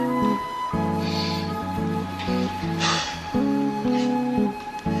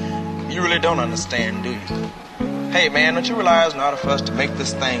don't understand, do you? Hey, man, don't you realize in order for us to make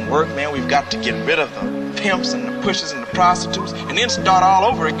this thing work, man, we've got to get rid of the pimps and the pushers and the prostitutes and then start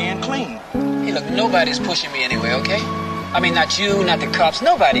all over again clean. Hey, look, nobody's pushing me anyway, okay? I mean, not you, not the cops,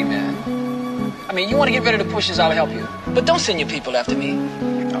 nobody, man. I mean, you want to get rid of the pushers, I'll help you. But don't send your people after me.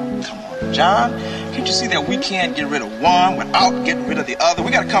 Oh, come on, John. Can't you see that we can't get rid of one without getting rid of the other?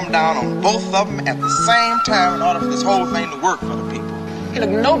 We got to come down on both of them at the same time in order for this whole thing to work for the people. Hey, look,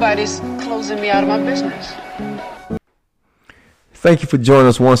 nobody's closing me out of my business. Thank you for joining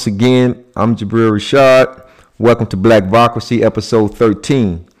us once again. I'm Jabril Rashad. Welcome to Blackvocracy, episode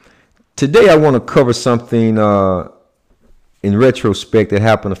 13. Today I want to cover something in retrospect that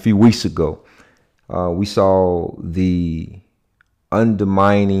happened a few weeks ago. We saw the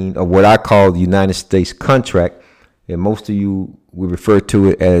undermining of what I call the United States contract, and most of you will refer to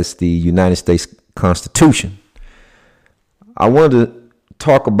it as the United States Constitution. I wanted to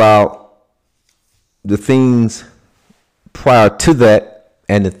talk about the things prior to that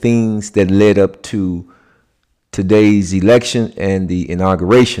and the things that led up to today's election and the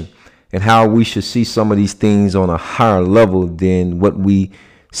inauguration, and how we should see some of these things on a higher level than what we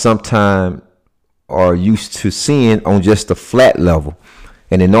sometimes are used to seeing on just a flat level.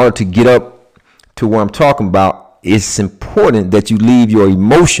 And in order to get up to what I'm talking about, it's important that you leave your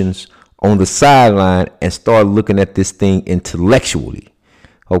emotions on the sideline and start looking at this thing intellectually.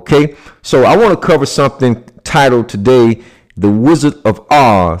 Okay, so I want to cover something titled today, The Wizard of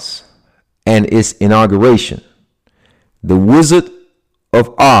Oz and its inauguration. The Wizard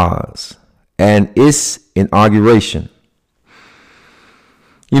of Oz and its inauguration.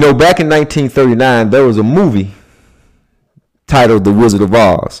 You know, back in 1939, there was a movie titled The Wizard of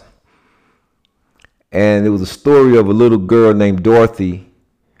Oz. And it was a story of a little girl named Dorothy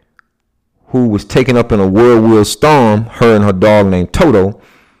who was taken up in a whirlwind storm, her and her dog named Toto.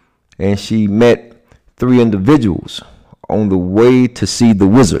 And she met three individuals on the way to see the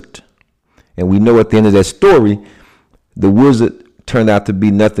wizard. And we know at the end of that story, the wizard turned out to be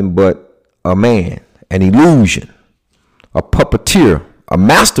nothing but a man, an illusion, a puppeteer, a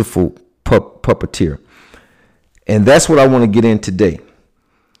masterful puppeteer. And that's what I want to get in today,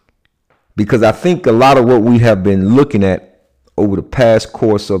 because I think a lot of what we have been looking at over the past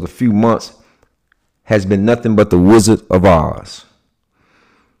course of a few months has been nothing but the Wizard of Oz.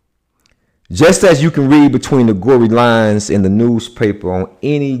 Just as you can read between the gory lines in the newspaper on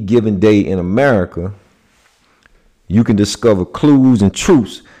any given day in America, you can discover clues and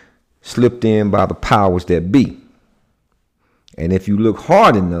truths slipped in by the powers that be. And if you look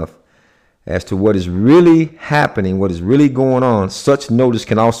hard enough as to what is really happening, what is really going on, such notice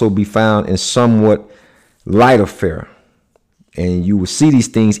can also be found in somewhat lighter fare. And you will see these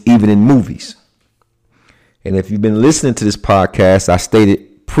things even in movies. And if you've been listening to this podcast, I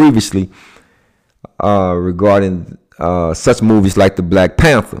stated previously regarding such movies like the Black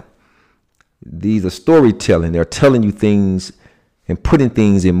Panther. These are storytelling. They're telling you things and putting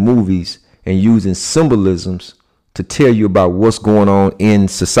things in movies and using symbolisms to tell you about what's going on in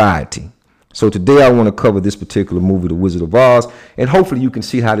society. So today I want to cover this particular movie, The Wizard of Oz, and hopefully you can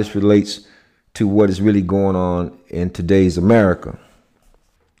see how this relates to what is really going on in today's America.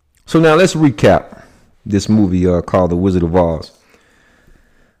 So now let's recap this movie called The Wizard of Oz.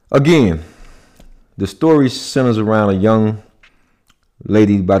 Again, the story centers around a young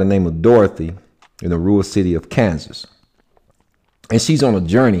lady by the name of Dorothy in the rural city of Kansas. And she's on a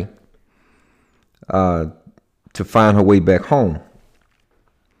journey to find her way back home,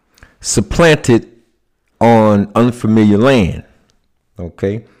 supplanted on unfamiliar land.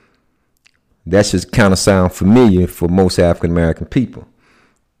 Okay, that should kind of sound familiar for most African American people.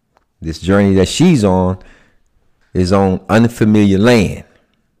 This journey that she's on is on unfamiliar land.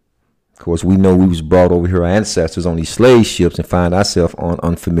 Of course, we know we was brought over here, our ancestors, on these slave ships, and find ourselves on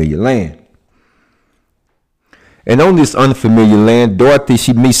unfamiliar land. And on this unfamiliar land, Dorothy,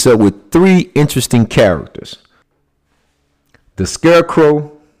 she meets up with three interesting characters: the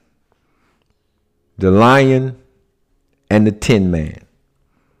Scarecrow, the Lion, and the Tin Man.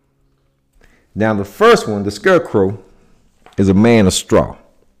 Now, the first one, the Scarecrow, is a man of straw.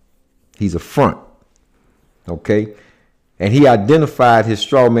 He's a front. Okay? And he identified his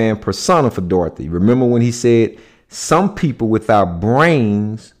straw man persona for Dorothy. Remember when he said, some people without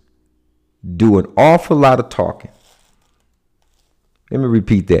brains do an awful lot of talking. Let me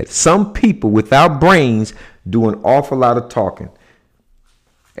repeat that. Some people without brains do an awful lot of talking.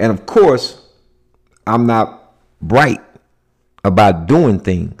 And of course, I'm not bright about doing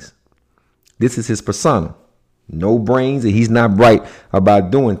things. This is his persona. No brains, and he's not bright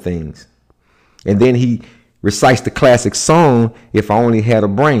about doing things. And then he recites the classic song, If I Only Had a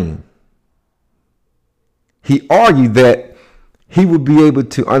Brain. He argued that he would be able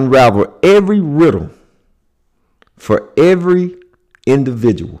to unravel every riddle for every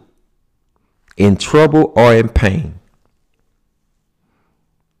individual in trouble or in pain.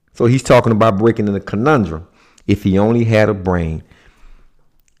 So he's talking about breaking in the conundrum if he only had a brain.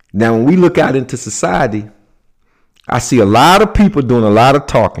 Now, when we look out into society, I see a lot of people doing a lot of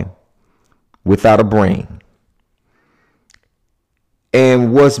talking without a brain.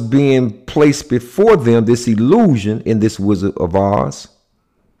 And what's being placed before them, this illusion in this Wizard of Oz,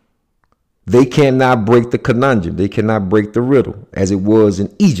 they cannot break the conundrum. They cannot break the riddle as it was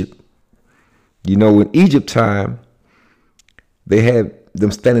in Egypt. You know, in Egypt time, they had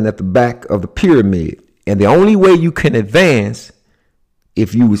them standing at the back of the pyramid. And the only way you can advance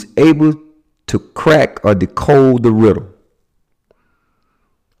if you was able to crack or decode the riddle.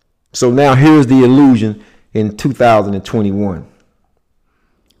 So now here's the illusion in 2021.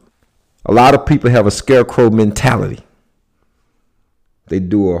 A lot of people have a scarecrow mentality. They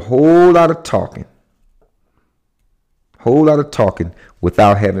do a whole lot of talking.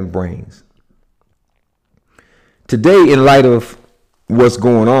 Without having brains. Today, in light of what's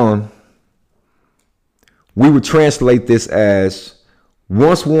going on, we would translate this as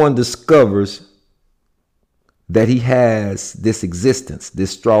once one discovers that he has this existence,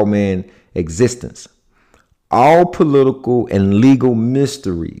 this straw man existence, all political and legal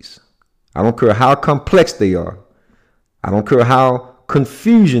mysteries, I don't care how complex they are, I don't care how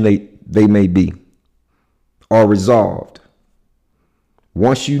confusing they may be, are resolved.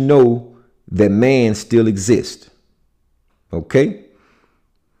 Once you know that man still exists. Okay?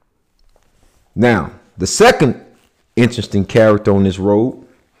 Now, the second interesting character on this road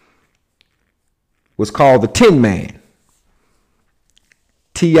was called the Tin Man.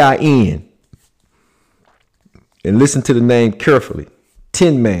 Tin. And listen to the name carefully.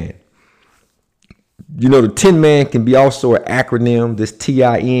 Tin Man. You know, the Tin Man can be also an acronym. This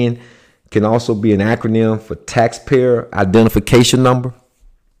TIN can also be an acronym for taxpayer identification number.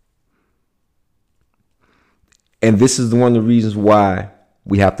 And this is one of the reasons why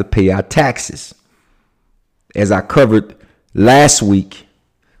we have to pay our taxes. As I covered last week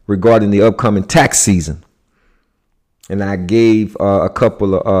regarding the upcoming tax season. And I gave a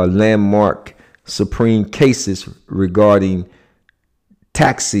couple of landmark Supreme cases regarding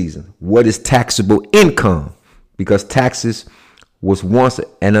tax season. What is taxable income? Because taxes was once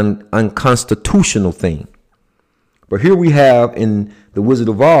an unconstitutional thing. But here we have in the Wizard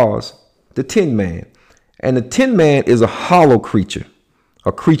of Oz, the Tin Man. And the Tin Man is a hollow creature,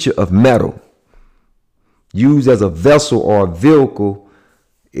 a creature of metal, used as a vessel or a vehicle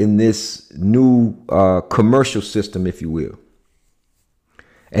in this new commercial system, if you will.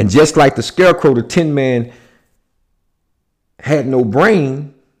 And just like the Scarecrow, the Tin Man had no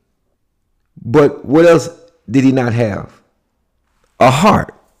brain, but what else did he not have? A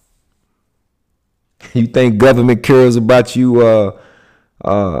heart. You think government cares about you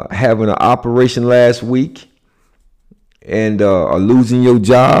having an operation last week and losing your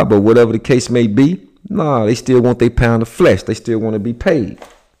job or whatever the case may be? No, they still want their pound of flesh. They still want to be paid.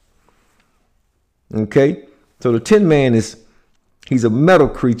 Okay? So the Tin Man he's a metal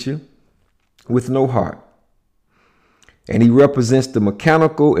creature with no heart. And he represents the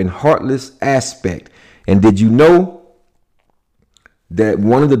mechanical and heartless aspect. And did you know that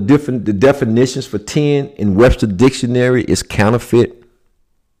one of the definitions for tin in Webster Dictionary is counterfeit?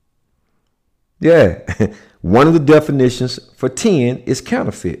 Yeah, one of the definitions for tin is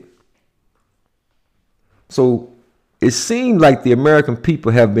counterfeit. So it seems like the American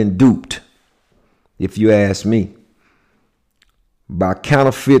people have been duped, if you ask me, by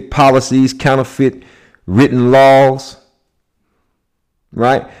counterfeit policies, counterfeit written laws,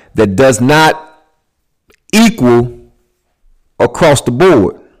 right? That does not equal across the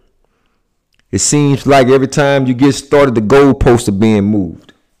board. It seems like every time you get started, the goalposts are being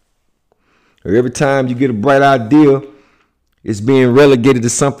moved. Or every time you get a bright idea, it's being relegated to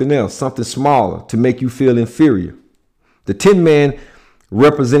something else, something smaller, to make you feel inferior. The Tin Man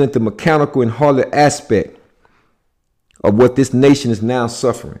represented the mechanical and heartless aspect of what this nation is now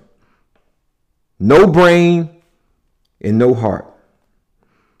suffering. No brain and no heart.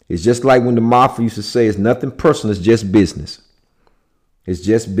 It's just like when the mafia used to say, it's nothing personal, it's just business. It's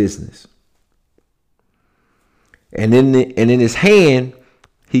just business. And in his hand,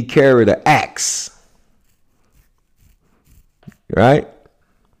 he carried an axe. Right?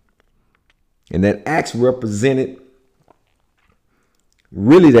 And that axe represented,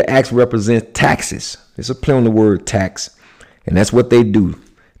 really the axe represents taxes. It's a play on the word tax. And that's what they do.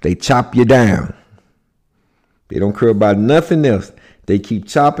 They chop you down. They don't care about nothing else. They keep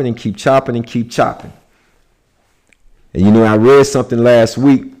chopping and keep chopping and keep chopping. And you know, I read something last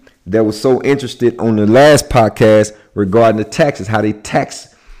week that was so interested on the last podcast regarding the taxes, how they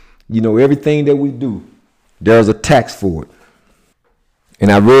tax, you know, everything that we do. There's a tax for it.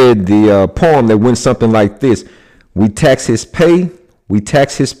 And I read the poem that went something like this. We tax his pay, we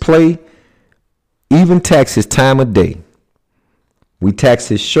tax his play, even tax his time of day. We tax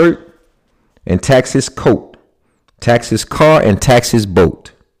his shirt and tax his coat, tax his car and tax his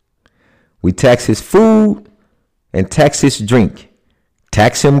boat. We tax his food and tax his drink.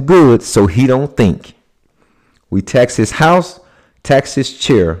 Tax him good so he don't think. We tax his house, tax his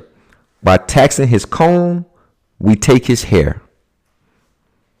chair. By taxing his comb, we take his hair.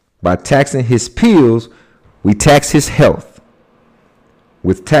 By taxing his pills, we tax his health.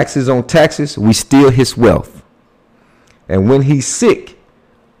 With taxes on taxes, we steal his wealth. And when he's sick,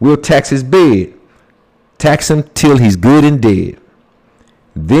 we'll tax his bed. Tax him till he's good and dead.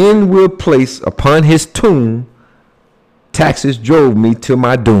 Then we'll place upon his tomb, taxes drove me to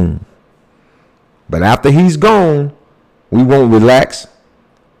my doom. But after he's gone, we won't relax.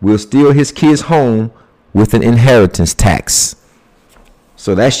 We'll steal his kids home with an inheritance tax.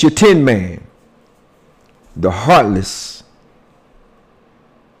 So that's your Tin Man. The heartless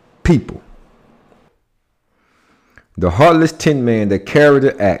people. The heartless Tin Man that carried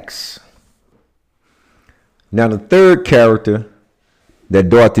the axe. Now the third character that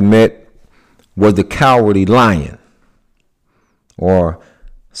Dorothy met was the cowardly lion, or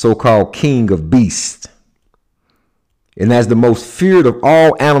so-called king of beasts. And as the most feared of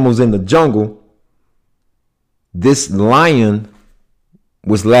all animals in the jungle, this lion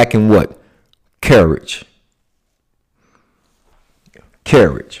was lacking what? Courage.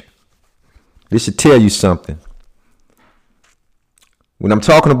 Courage. This should tell you something. When I'm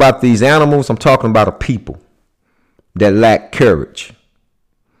talking about these animals, I'm talking about a people that lack courage.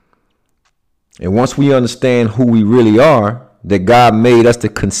 And once we understand who we really are, that God made us the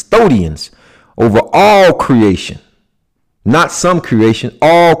custodians over all creation, not some creation,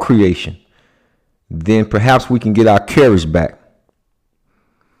 all creation, then perhaps we can get our courage back.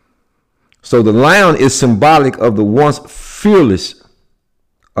 So the lion is symbolic of the once fearless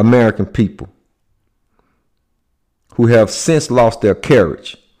American people who have since lost their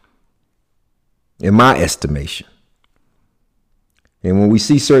courage, in my estimation. And when we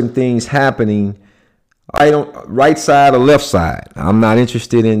see certain things happening, I don't right side or left side. I'm not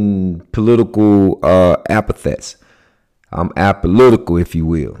interested in political epithets. I'm apolitical, if you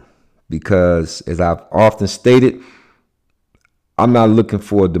will, because as I've often stated, I'm not looking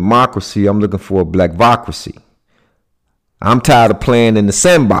for a democracy. I'm looking for a blackvocracy. I'm tired of playing in the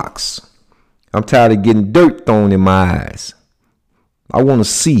sandbox. I'm tired of getting dirt thrown in my eyes. I want to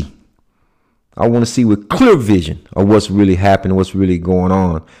see. I want to see with clear vision of what's really happening, what's really going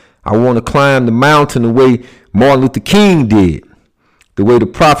on. I want to climb the mountain the way Martin Luther King did, the way the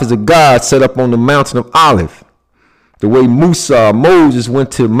prophets of God set up on the mountain of Olive, the way Moses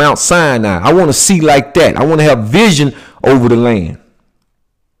went to Mount Sinai. I want to see like that. I want to have vision over the land.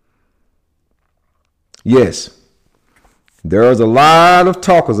 Yes, there's a lot of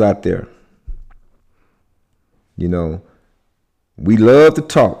talkers out there. You know, we love to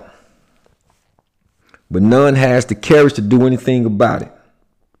talk, but none has the courage to do anything about it.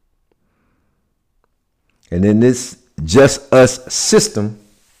 And in this just us system,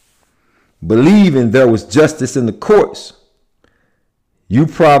 believing there was justice in the courts, you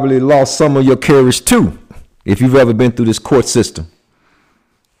probably lost some of your courage too, if you've ever been through this court system.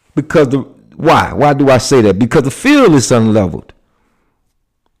 Because why do I say that? Because the field is unleveled.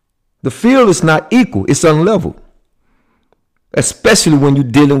 The field is not equal, it's unleveled. Especially when you're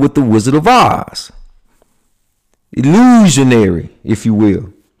dealing with the Wizard of Oz. Illusionary, if you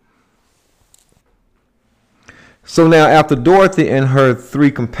will. So now after Dorothy and her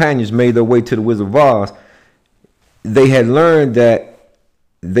three companions made their way to the Wizard of Oz, they had learned that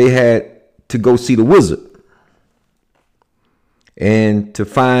they had to go see the wizard. And to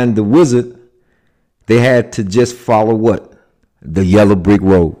find the wizard, they had to just follow what? The yellow brick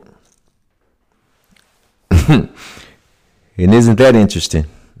road. And isn't that interesting?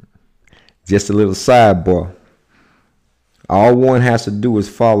 Just a little sidebar. All one has to do is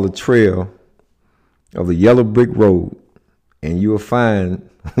follow the trail of the yellow brick road, and you'll find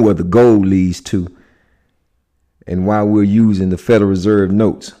where the gold leads to, and why we're using the Federal Reserve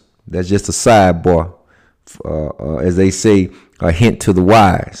notes. That's just a sidebar, as they say, a hint to the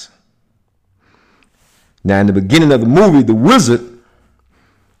wise. Now, in the beginning of the movie, the wizard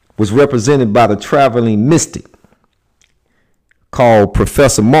was represented by the traveling mystic called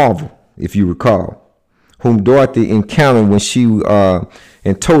Professor Marvel, if you recall, whom Dorothy encountered when she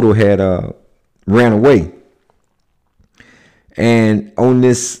and Toto had ran away. And on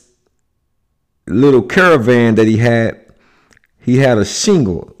this little caravan that he had a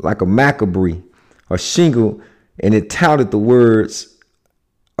shingle, like a Macabre, a shingle, and it touted the words,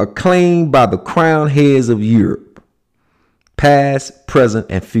 acclaimed by the crowned heads of Europe, past, present,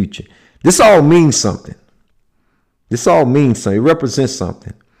 and future. This all means something. This all means something. It represents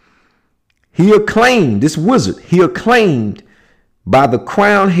something. He acclaimed, this wizard, he acclaimed by the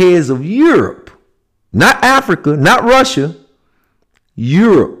crowned heads of Europe, not Africa, not Russia,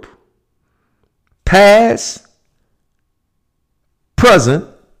 Europe, past, present,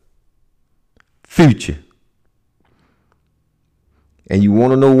 future. And you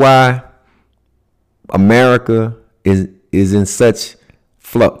want to know why America is in such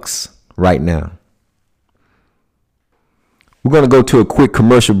flux right now? We're going to go to a quick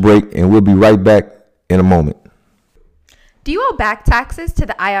commercial break, and we'll be right back in a moment. Do you owe back taxes to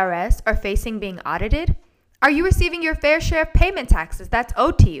the IRS or facing being audited? Are you receiving your fair share of payment taxes that's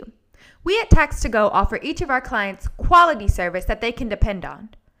owed to you? We at Tax2Go offer each of our clients quality service that they can depend on.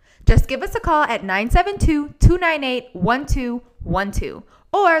 Just give us a call at 972-298-1212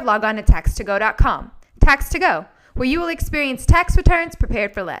 or log on to tax2go.com. Tax2Go, where you will experience tax returns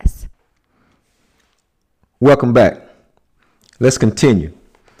prepared for less. Welcome back. Let's continue.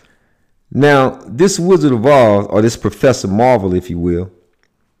 Now, this Wizard of Oz, or this Professor Marvel, if you will,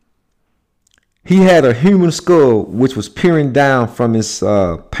 he had a human skull which was peering down from his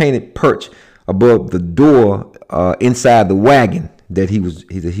painted perch above the door inside the wagon that he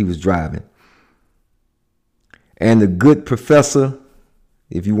was driving. And the good professor,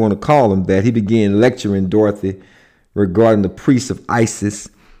 if you want to call him that, he began lecturing Dorothy regarding the priests of Isis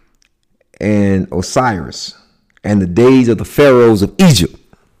and Osiris and the days of the pharaohs of Egypt.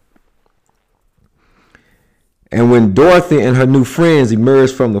 And when Dorothy and her new friends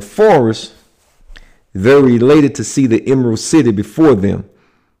emerged from the forest, they were elated to see the Emerald City before them,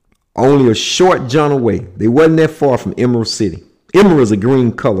 only a short jaunt away. They wasn't that far from Emerald City. Emerald is a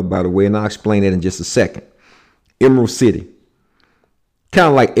green color, by the way, and I'll explain that in just a second. Emerald City. Kind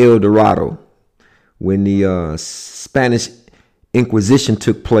of like El Dorado. When the Spanish Inquisition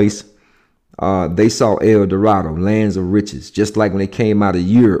took place, they saw El Dorado, lands of riches. Just like when they came out of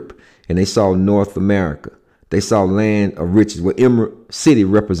Europe and they saw North America, they saw land of riches. Well, Emerald City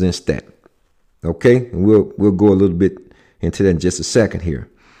represents that. Okay, and we'll go a little bit into that in just a second here.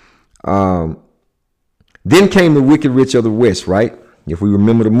 Then came the Wicked Witch of the West, right? If we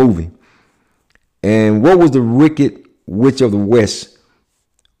remember the movie. And what was the Wicked Witch of the West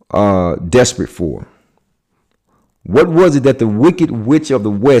desperate for? What was it that the Wicked Witch of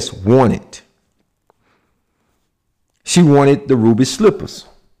the West wanted? She wanted the ruby slippers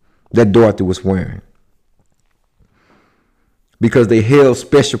that Dorothy was wearing, because they held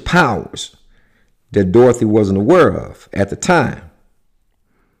special powers that Dorothy wasn't aware of at the time.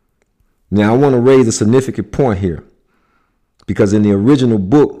 Now, I want to raise a significant point here, because in the original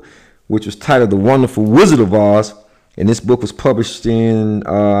book, which was titled The Wonderful Wizard of Oz, and this book was published in,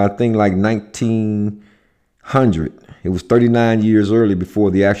 I think, like 1900. It was 39 years early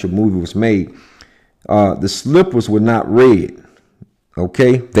before the actual movie was made. The slippers were not red,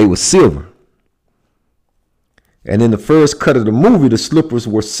 okay? They were silver. And in the first cut of the movie, the slippers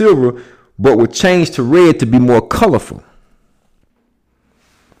were silver, but were changed to red to be more colorful.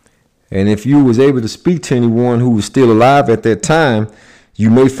 And if you was able to speak to anyone who was still alive at that time, you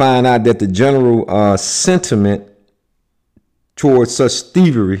may find out that the general sentiment towards such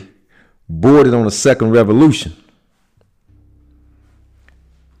thievery bordered on a second revolution.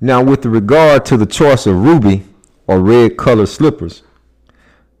 Now, with regard to the choice of ruby or red colored slippers,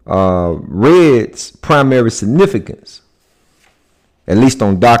 red's primary significance, at least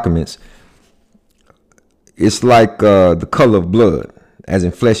on documents, it's like the color of blood, as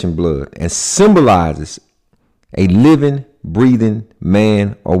in flesh and blood, and symbolizes a living, breathing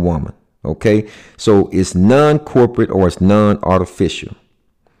man or woman. Okay, so it's non-corporate or it's non-artificial.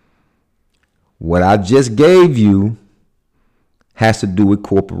 What I just gave you has to do with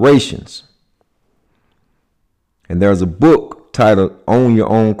corporations. And there's a book titled Own Your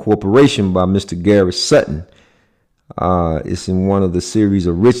Own Corporation by Mr. Gary Sutton. It's in one of the series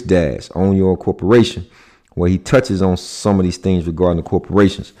of Rich Dads, Own Your Own Corporation, where he touches on some of these things regarding the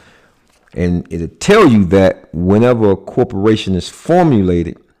corporations. And it'll tell you that whenever a corporation is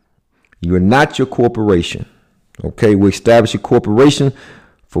formulated, you're not your corporation. Okay, we establish a corporation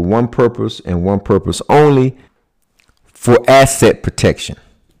for one purpose and one purpose only, for asset protection.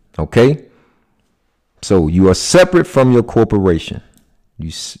 Okay, so you are separate from your corporation.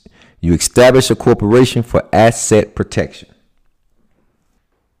 You establish a corporation for asset protection.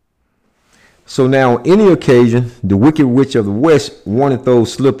 So now on any occasion, the Wicked Witch of the West wanted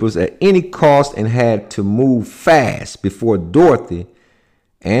those slippers at any cost and had to move fast before Dorothy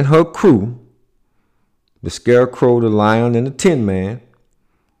and her crew, the Scarecrow, the Lion, and the Tin Man,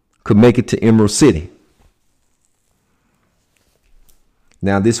 could make it to Emerald City.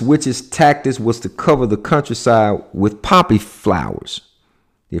 Now, this witch's tactics was to cover the countryside with poppy flowers.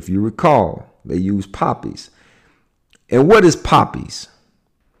 If you recall, they used poppies. And what is poppies?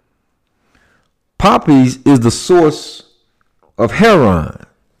 Poppies is the source of heroin,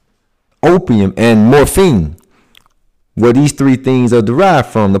 opium, and morphine, where these three things are derived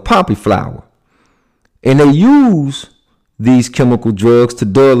from, the poppy flower. And they use these chemical drugs to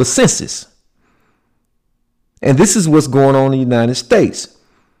dull the senses. And this is what's going on in the United States.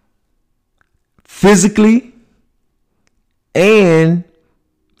 Physically and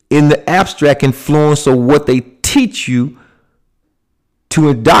in the abstract influence of what they teach you to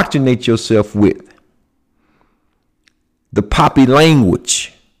indoctrinate yourself with. The poppy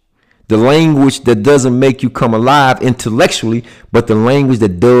language. The language that doesn't make you come alive intellectually, but the language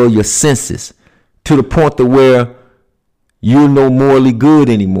that dulls your senses to the point to where you're no morally good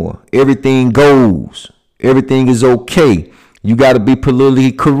anymore. Everything goes. Everything is okay. You got to be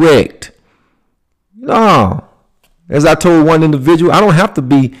politically correct. No. As I told one individual, I don't have to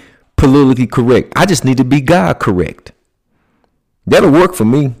be politically correct. I just need to be God correct. That'll work for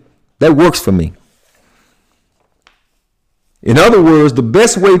me. That works for me. In other words, the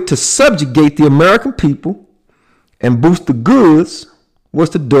best way to subjugate the American people and boost the goods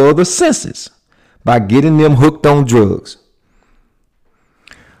was to dull the senses by getting them hooked on drugs.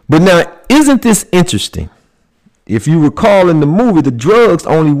 But now, isn't this interesting? If you recall in the movie, the drugs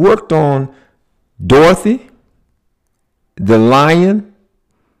only worked on Dorothy, the Lion,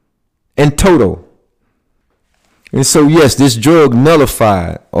 and Toto. And so, yes, this drug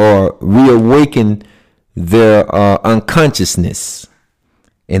nullified or reawakened their unconsciousness.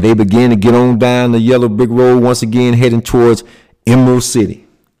 And they began to get on down the yellow brick road once again, heading towards Emerald City.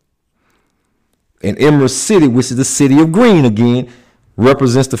 And Emerald City, which is the city of green again,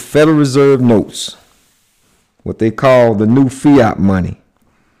 represents the Federal Reserve notes, what they call the new fiat money,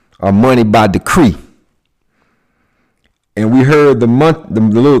 or money by decree. And we heard the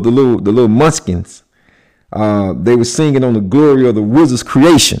little munchkins. They were singing on the glory of the wizard's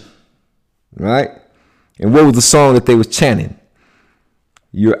creation, right? And what was the song that they was chanting?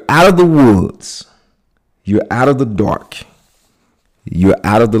 You're out of the woods. You're out of the dark. You're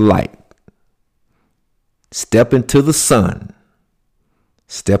out of the light. Step into the sun.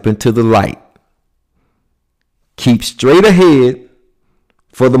 Step into the light. Keep straight ahead,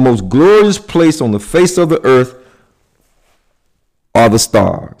 for the most glorious place on the face of the earth are the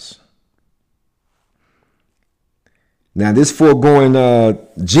stars. Now, this foregoing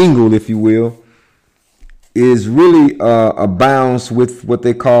jingle, if you will, is really abounds with what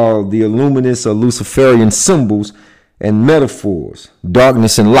they call the luminous or Luciferian symbols and metaphors,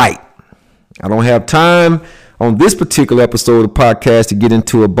 darkness and light. I don't have time on this particular episode of the podcast to get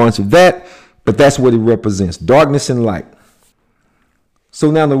into a bunch of that, but that's what it represents, darkness and light.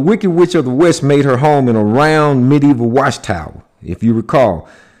 So now the Wicked Witch of the West made her home in a round medieval watchtower, if you recall.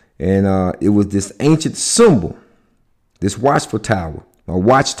 And it was this ancient symbol, this watchful tower, or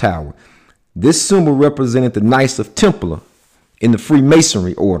watchtower. This symbol represented the Knights of Templar in the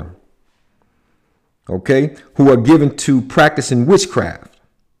Freemasonry order, okay, who are given to practicing witchcraft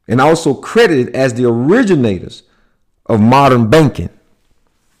and also credited as the originators of modern banking.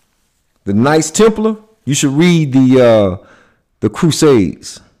 The Knights Templar, you should read the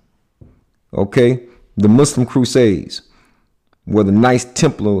Crusades, okay, the Muslim Crusades, where the Knights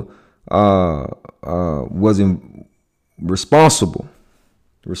Templar was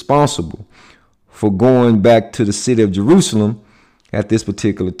responsible for going back to the city of Jerusalem at this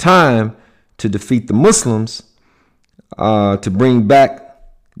particular time to defeat the Muslims, to bring back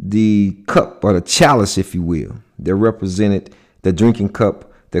the cup or the chalice, if you will, that represented the drinking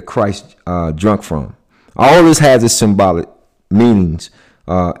cup that Christ drank from. All this has its symbolic meanings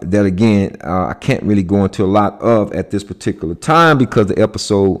that, again, I can't really go into a lot of at this particular time because the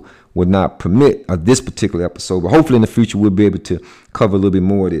episode would not permit, this particular episode. But hopefully in the future we'll be able to cover a little bit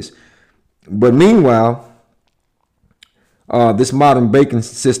more of this. But meanwhile, this modern banking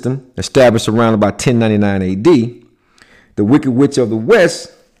system, established around about 1099 AD, the Wicked Witch of the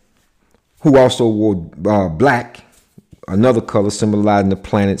West, who also wore black, another color symbolizing the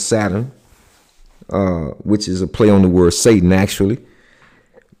planet Saturn, which is a play on the word Satan, actually,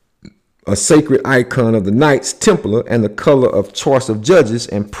 a sacred icon of the Knights Templar and the color of choice of judges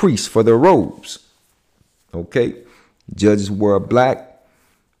and priests for their robes. Okay, judges wore black,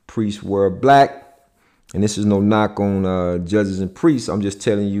 priests were black. And this is no knock on judges and priests. I'm just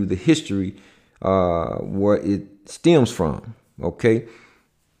telling you the history where it stems from. Okay.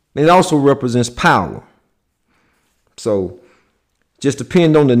 And it also represents power. So just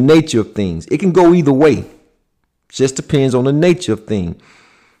depend on the nature of things. It can go either way. Just depends on the nature of things.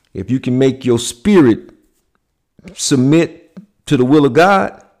 If you can make your spirit submit to the will of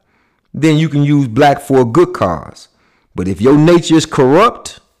God, then you can use black for a good cause. But if your nature is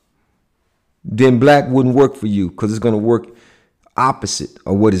corrupt, then black wouldn't work for you, because it's going to work opposite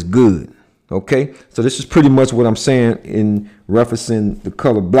of what is good. Okay, so this is pretty much what I'm saying in referencing the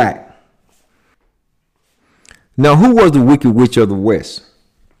color black. Now, who was the Wicked Witch of the West?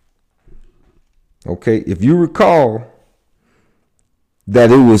 Okay, if you recall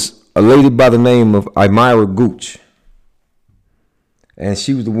that it was a lady by the name of Elmira Gooch, and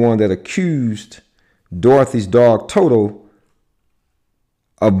she was the one that accused Dorothy's dog Toto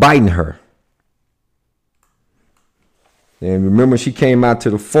of biting her. And remember, she came out to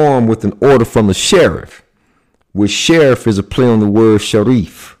the farm with an order from the sheriff, which sheriff is a play on the word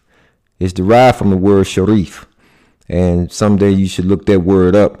sharif. It's derived from the word sharif. And someday you should look that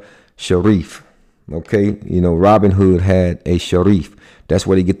word up, sharif. Okay, you know, Robin Hood had a sharif. That's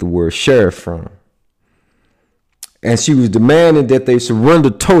where they get the word sheriff from. And she was demanding that they surrender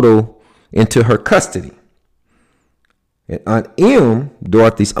Toto into her custody. And Aunt M,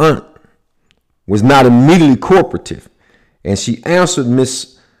 Dorothy's aunt, was not immediately cooperative. And she answered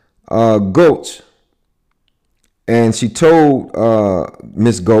Miss Gulch, and she told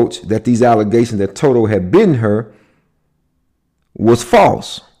Miss Gulch that these allegations that Toto had bitten her was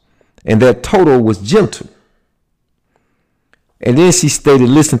false, and that Toto was gentle. And then she stated,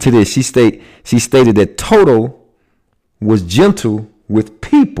 listen to this, she stated that Toto was gentle with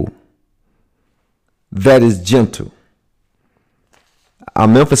people. That is gentle.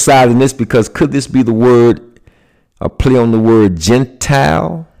 I'm emphasizing this because could this be the word, a play on the word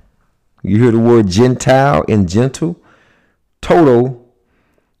Gentile? You hear the word Gentile and gentle? Toto,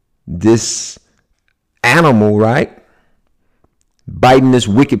 this animal, right, biting this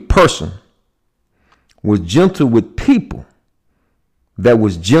wicked person, was gentle with people. That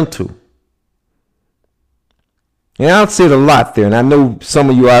was gentle. And I've said a lot there, and I know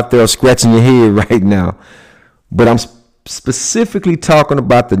some of you out there are scratching your head right now, but I'm specifically talking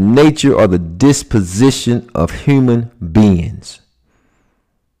about the nature or the disposition of human beings.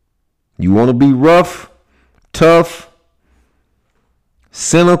 You want to be rough, tough,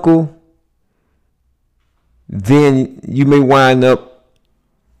 cynical, then you may wind up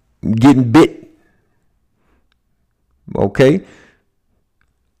getting bit. Okay?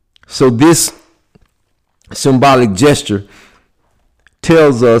 So this symbolic gesture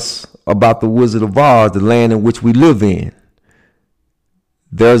tells us about the Wizard of Oz, the land in which we live in.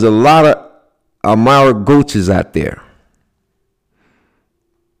 There's a lot of Elmira Gooches out there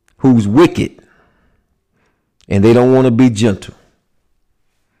who's wicked, and they don't want to be gentle.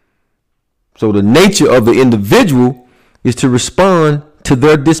 So the nature of the individual is to respond to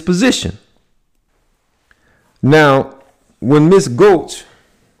their disposition. Now, when Miss Gulch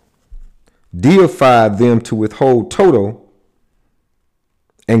deified them to withhold Toto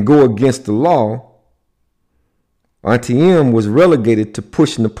and go against the law, Auntie M was relegated to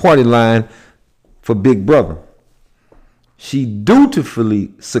pushing the party line for Big Brother. She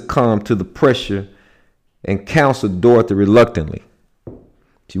dutifully succumbed to the pressure and counseled Dorothy reluctantly.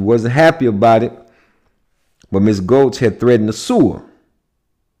 She wasn't happy about it, but Miss Gulch had threatened to sue her.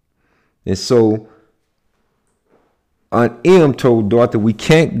 And so Aunt M told Dorothy, we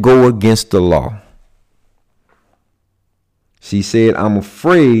can't go against the law. She said, I'm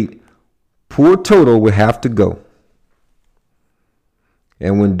afraid poor Toto will have to go.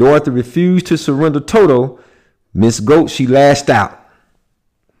 And when Dorothy refused to surrender Toto, Miss Gulch, she lashed out.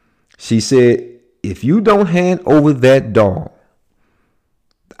 She said, if you don't hand over that dog,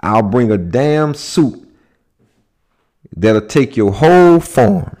 I'll bring a damn suit that'll take your whole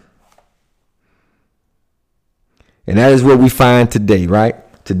farm. And that is what we find today, right?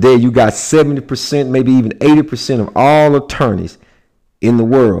 Today you got 70%, maybe even 80% of all attorneys in the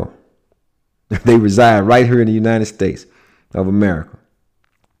world. They reside right here in the United States of America.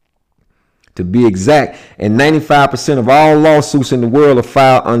 To be exact, and 95% of all lawsuits in the world are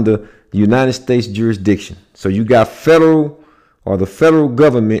filed under the United States jurisdiction. So you got federal or the federal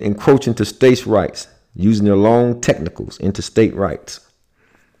government encroaching to states' rights, using their long technicals into state rights.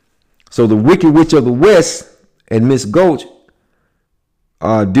 So the Wicked Witch of the West and Miss Gulch,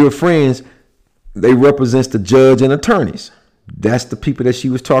 dear friends, they represent the judge and attorneys. That's the people that she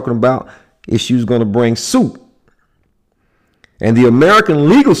was talking about if she was going to bring suit. And the American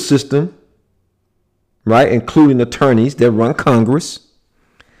legal system, right, including attorneys that run Congress,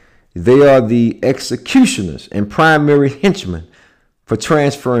 they are the executioners and primary henchmen for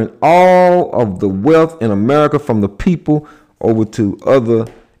transferring all of the wealth in America from the people over to other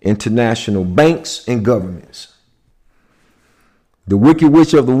international banks and governments. The Wicked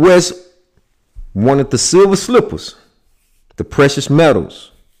Witch of the West wanted the silver slippers, the precious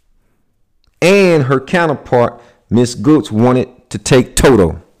metals, and her counterpart, Miss Goods, wanted to take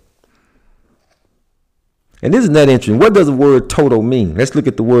Toto. And isn't that interesting? What does the word Toto mean? Let's look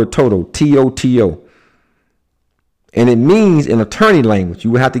at the word Toto, T-O-T-O. And it means, in attorney language,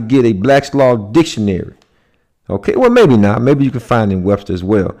 you would have to get a Black's Law dictionary. Okay, well, maybe not. Maybe you can find it in Webster as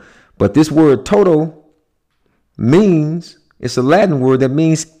well. But this word Toto means, it's a Latin word that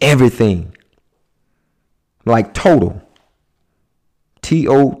means everything. Like total.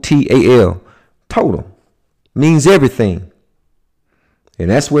 T-O-T-A-L. Total. Means everything.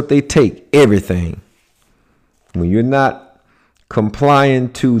 And that's what they take, everything. When you're not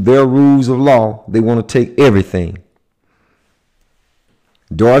complying to their rules of law, they want to take everything.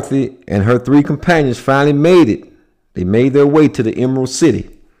 Dorothy and her 3 companions finally made it. They made their way to the Emerald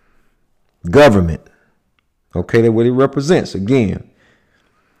City. Government. Okay, that's what it represents. Again,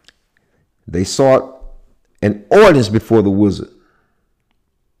 they sought an audience before the wizard.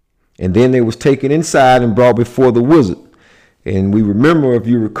 And then they was taken inside and brought before the wizard. And we remember, if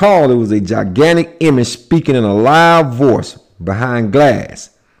you recall, there was a gigantic image speaking in a loud voice behind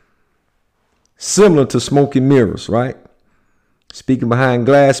glass. Similar to smoke and mirrors, right? Speaking behind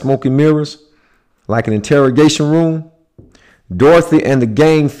glass, smoke and mirrors, like an interrogation room. Dorothy and the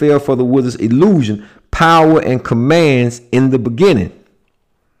gang fell for the wizard's illusion, power, and commands in the beginning.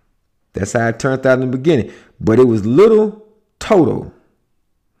 That's how it turned out in the beginning. But it was little Toto,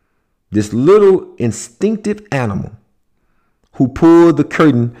 this little instinctive animal, who pulled the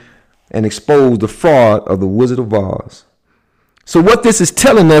curtain and exposed the fraud of the Wizard of Oz. So what this is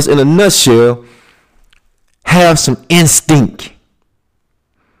telling us in a nutshell, have some instinct.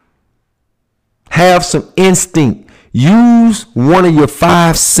 Have some instinct. Use one of your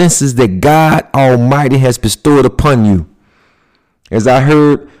 5 senses that God Almighty has bestowed upon you. As I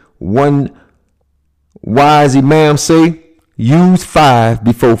heard one wise imam say, use 5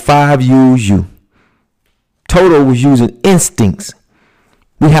 before 5 use you. Toto was using instincts.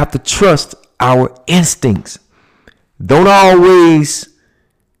 We have to trust our instincts. Don't always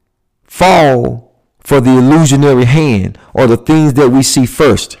fall for the illusionary hand or the things that we see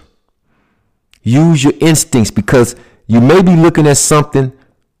first. Use your instincts, because you may be looking at something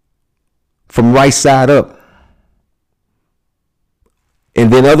from right side up.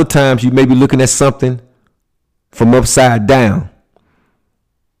 And then other times you may be looking at something from upside down.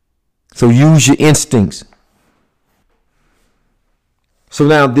 So use your instincts. So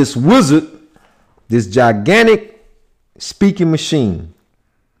now this wizard, this gigantic speaking machine,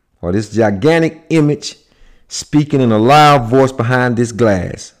 or this gigantic image speaking in a loud voice behind this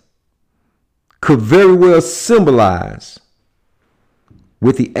glass, could very well symbolize,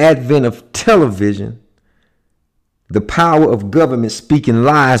 with the advent of television, the power of government speaking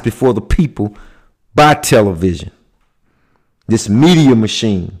lies before the people by television. This media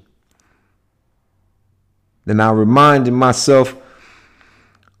machine. Then I reminded myself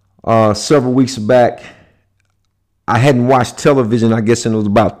several weeks back, I hadn't watched television, I guess, and it was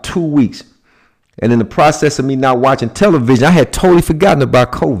about 2 weeks. And in the process of me not watching television, I had totally forgotten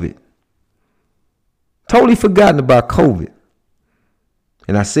about COVID. Totally forgotten about COVID.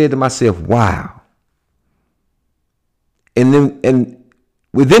 And I said to myself, wow. And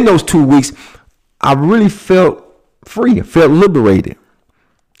within those 2 weeks, I really felt free. I felt liberated.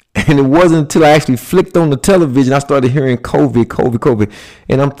 And it wasn't until I actually flicked on the television, I started hearing COVID.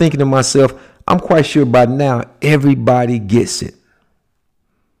 And I'm thinking to myself, I'm quite sure by now, everybody gets it.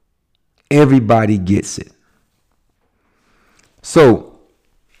 Everybody gets it. So,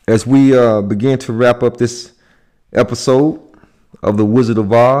 as we begin to wrap up this episode of The Wizard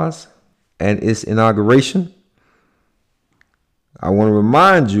of Oz and its inauguration, I want to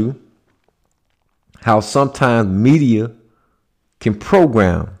remind you how sometimes media can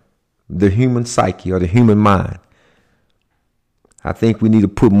program the human psyche or the human mind. I think we need to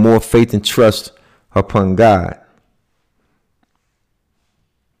put more faith and trust upon God.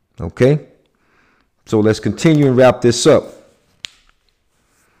 Okay? So let's continue and wrap this up.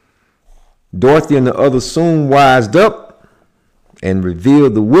 Dorothy and the others soon wised up and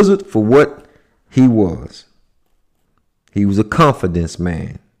revealed the wizard for what he was. He was a confidence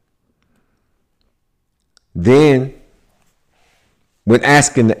man. Then, when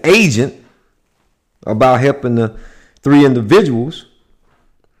asking the agent about helping to three individuals,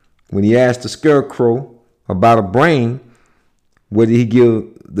 when he asked the scarecrow about a brain, what did he give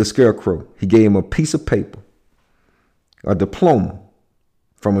the scarecrow? He gave him a piece of paper, a diploma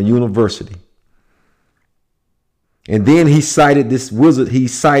from a university. And then he cited this wizard. He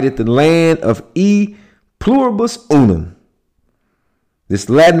cited the land of E pluribus unum, this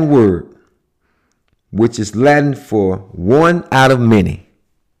Latin word, which is Latin for one out of many,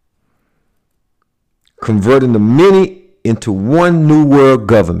 converting the many into one new world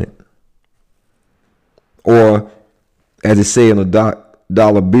government. Or, as it say in a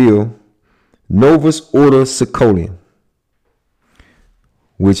dollar bill, Novus Order Secolium,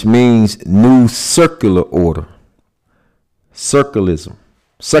 which means new circular order. Circularism,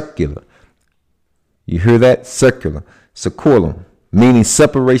 circular. You hear that? Circular. Seculum, meaning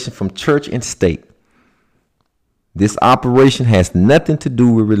separation from church and state. This operation has nothing to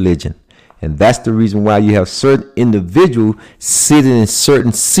do with religion. And that's the reason why you have certain individuals sitting in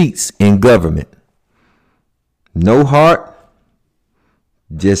certain seats in government. No heart,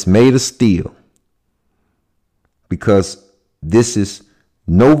 just made of steel. Because this is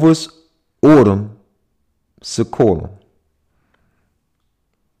Novus Order Secolium.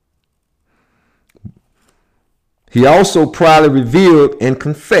 He also proudly revealed and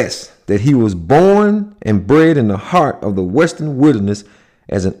confessed that he was born and bred in the heart of the western wilderness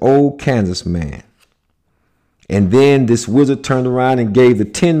as an old Kansas man. And then this wizard turned around and gave the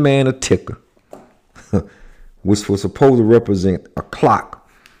Tin Man a ticker, which was supposed to represent a clock,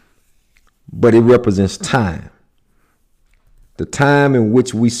 but it represents time. The time in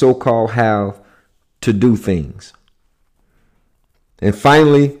which we so-called have to do things. And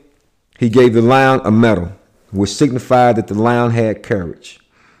finally, he gave the lion a medal, which signified that the lion had courage.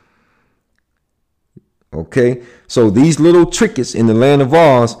 Okay, so these little trinkets in the land of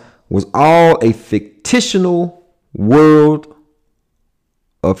Oz was all a fictional world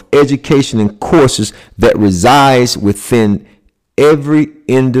of education and courses that resides within every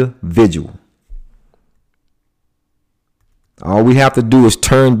individual. All we have to do is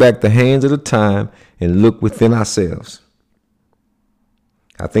turn back the hands of the time and look within ourselves.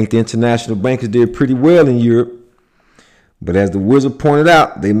 I think the international bankers did pretty well in Europe. But as the wizard pointed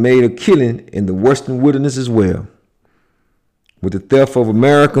out, they made a killing in the western wilderness as well. With the theft of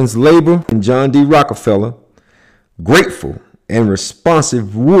Americans' labor and John D. Rockefeller, grateful and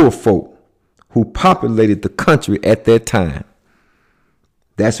responsive rural folk who populated the country at that time.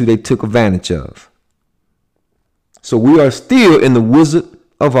 That's who they took advantage of. So we are still in the Wizard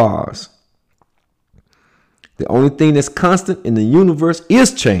of Oz. The only thing that's constant in the universe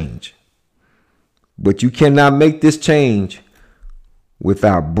is change. But you cannot make this change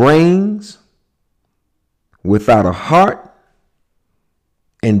without brains, without a heart,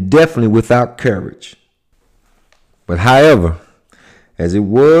 and definitely without courage. But however, as it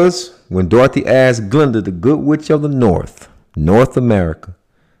was when Dorothy asked Glinda, the good witch of the North, North America,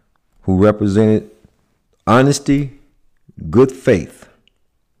 who represented honesty, good faith,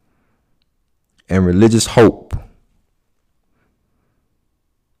 and religious hope.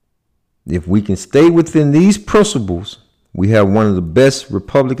 If we can stay within these principles, we have one of the best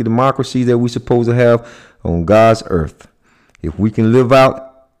republican democracies that we're supposed to have on God's earth. If we can live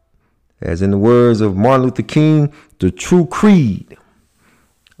out, as in the words of Martin Luther King, the true creed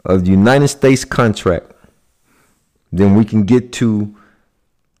of the United States contract, then we can get to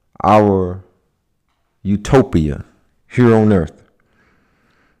our utopia here on earth.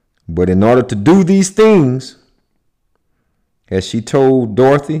 But in order to do these things, as she told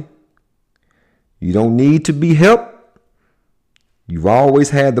Dorothy, you don't need to be helped. You've always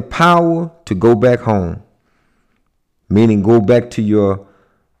had the power to go back home, meaning go back to your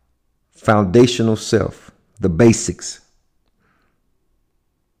foundational self, the basics.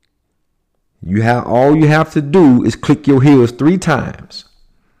 All you have to do is click your heels 3 times.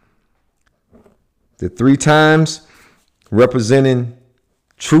 The 3 times representing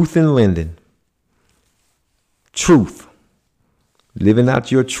truth and lending. Truth. Living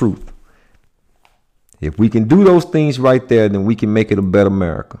out your truth. If we can do those things right there, then we can make it a better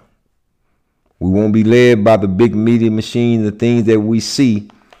America. We won't be led by the big media machine, the things that we see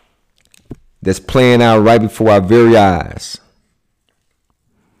that's playing out right before our very eyes.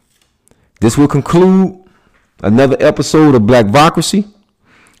 This will conclude another episode of Blackvocracy.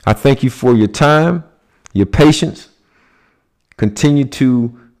 I thank you for your time, your patience. Continue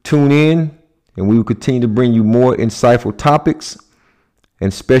to tune in, and we will continue to bring you more insightful topics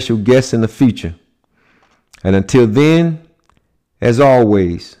and special guests in the future. And until then, as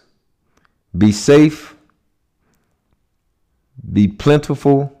always, be safe, be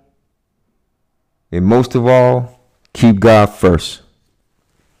plentiful, and most of all, Keep God first.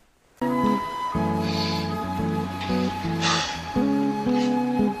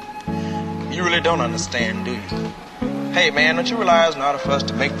 You really don't understand, do you? Hey, man, don't you realize in order for us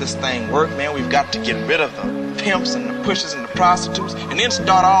to make this thing work, man, we've got to get rid of the pimps and the pushers and the prostitutes and then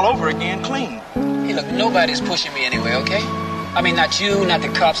start all over again clean. Hey, look, nobody's pushing me anyway, okay? I mean, not you, not the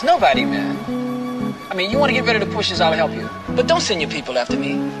cops, nobody, man. I mean, you want to get rid of the pushers, I'll help you. But don't send your people after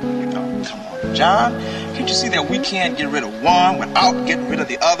me. Oh, come on, John. Can't you see that we can't get rid of one without getting rid of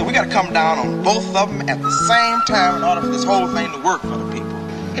the other? We got to come down on both of them at the same time in order for this whole thing to work for the people.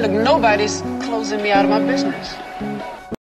 Hey, look, nobody's closing me out of my business.